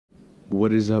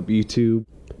What is up, YouTube?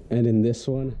 And in this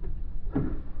one,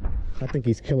 I think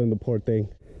he's killing the poor thing.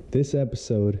 This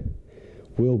episode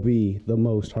will be the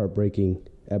most heartbreaking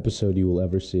episode you will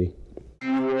ever see.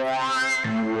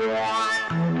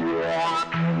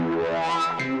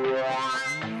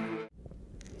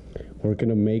 We're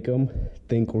gonna make him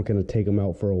think we're gonna take him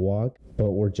out for a walk,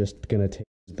 but we're just gonna take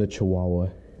the Chihuahua.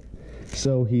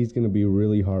 So he's gonna be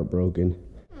really heartbroken.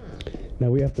 Now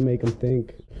we have to make him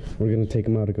think we're gonna take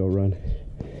him out to go run.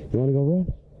 You wanna go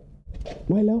run?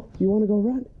 Milo, you wanna go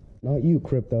run? Not you,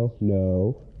 Crypto.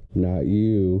 No, not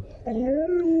you.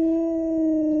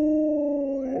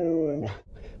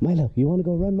 Milo, you wanna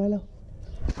go run, Milo?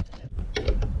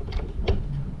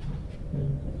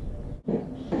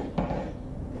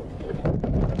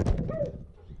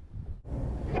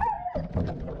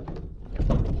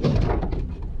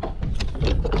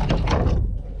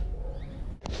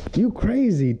 You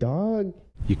crazy, dog.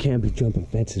 You can't be jumping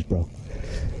fences, bro.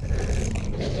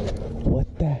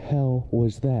 What the hell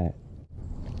was that?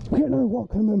 Can I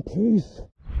walk him in, please?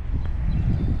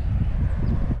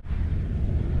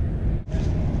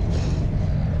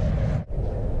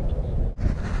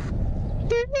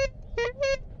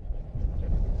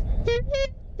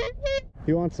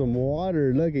 You want some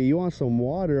water? Look, you want some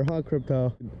water, huh,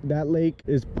 Crypto? That lake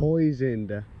is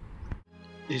poisoned.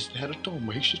 Is that a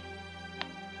Dalmatian?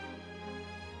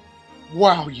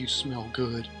 Wow, you smell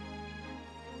good.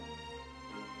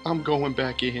 I'm going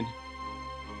back in.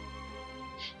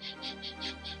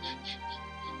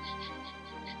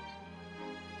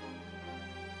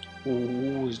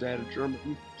 Oh, is that a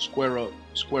German? Square up,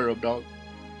 dog.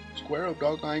 Square up,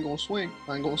 dog. I ain't gonna swing.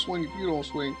 I ain't gonna swing if you don't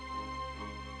swing.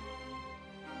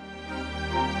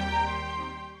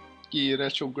 Yeah,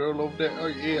 that's your girl over there. Oh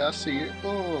yeah, I see it.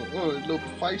 Oh, a little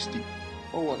feisty.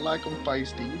 Oh, I like them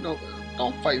feisty. You know,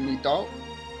 don't fight me, dog.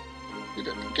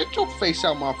 Get your face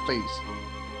out my face.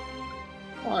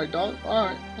 Alright, dog.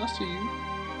 Alright, I see you.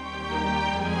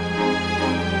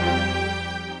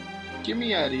 Get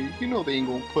me out of here. You know they ain't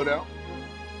gonna put out.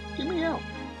 Get me out.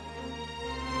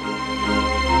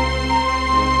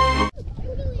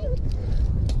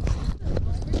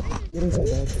 Get inside,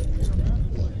 dog.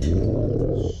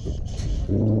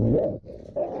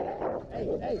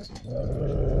 Hey.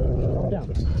 Calm down.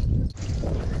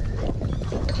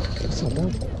 What's up,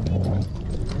 dog?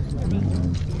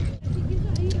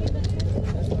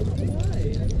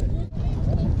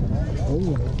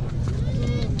 Oh.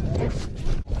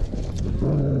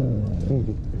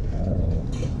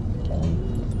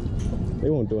 They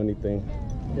won't do anything.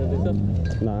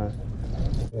 Nah.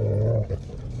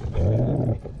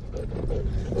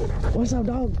 What's up,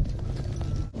 dog?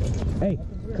 Hey,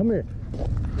 come here.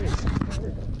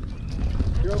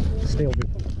 Stay over.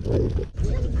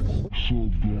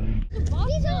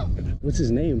 What's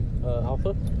his name?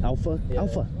 Alpha. Alpha? Yeah.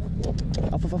 Alpha.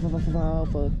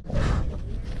 Alpha.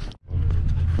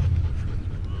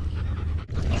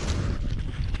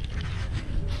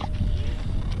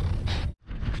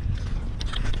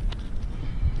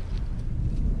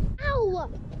 Ow!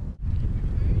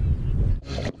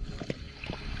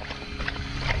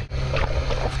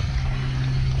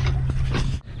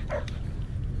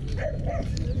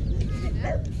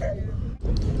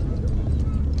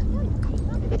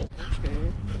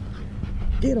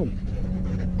 Get him!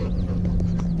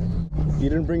 You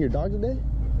didn't bring your dog today?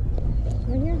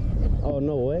 Right here. Oh,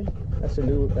 no way. That's a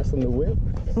new whip.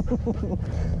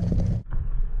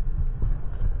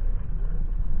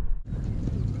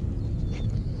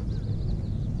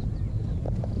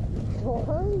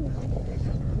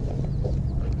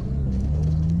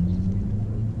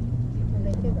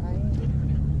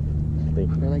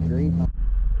 They're like green.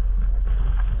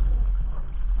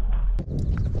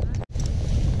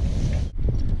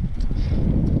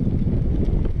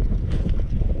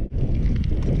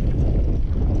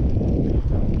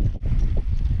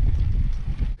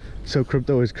 So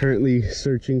Crypto is currently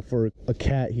searching for a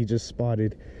cat he just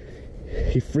spotted.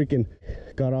 He freaking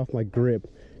got off my grip.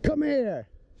 Come here!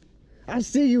 I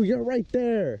see you, you're right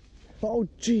there. Oh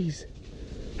jeez.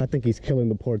 I think he's killing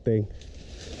the poor thing.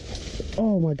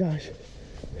 Oh my gosh.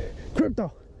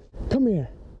 Crypto, come here.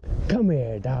 Come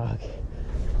here, dog.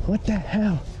 What the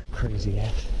hell? Crazy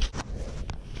ass.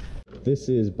 This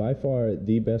is by far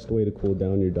the best way to cool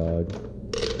down your dog.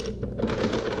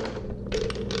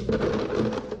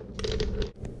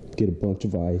 Get a bunch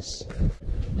of ice.